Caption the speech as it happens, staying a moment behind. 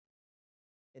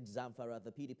In Zamfara,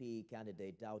 the PDP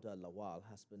candidate Dauda Lawal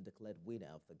has been declared winner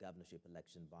of the governorship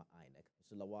election by INEC.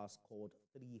 Mr. Lawal scored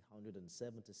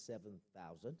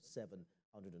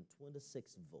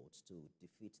 377,726 votes to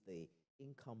defeat the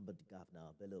incumbent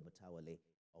governor Matawalle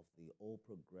of the All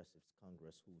Progressives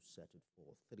Congress, who settled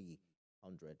for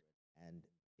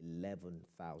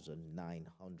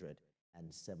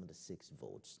 311,976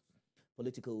 votes.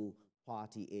 Political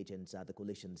party agents at the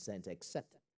Collation Centre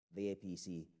except the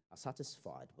APC are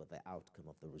satisfied with the outcome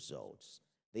of the results.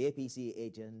 The APC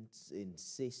agents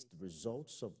insist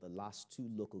results of the last two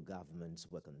local governments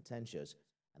were contentious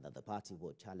and that the party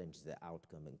will challenge the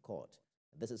outcome in court.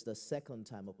 This is the second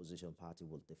time opposition party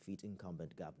will defeat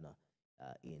incumbent governor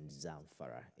in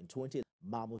Zamfara. In 2020,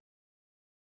 Mamuda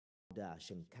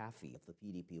Shinkafi of the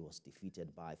PDP was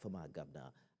defeated by former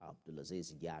Governor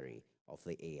Abdulazeez Yari of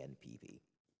the ANPP.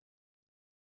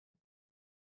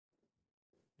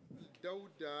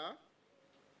 Dauda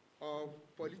of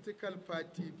political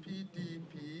party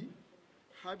PDP,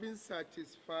 having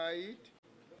satisfied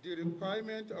the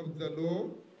requirement of the law,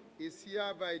 is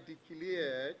hereby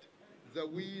declared the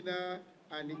winner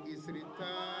and is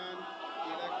returned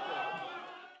elected.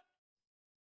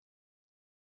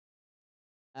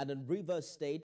 And in Rivers State,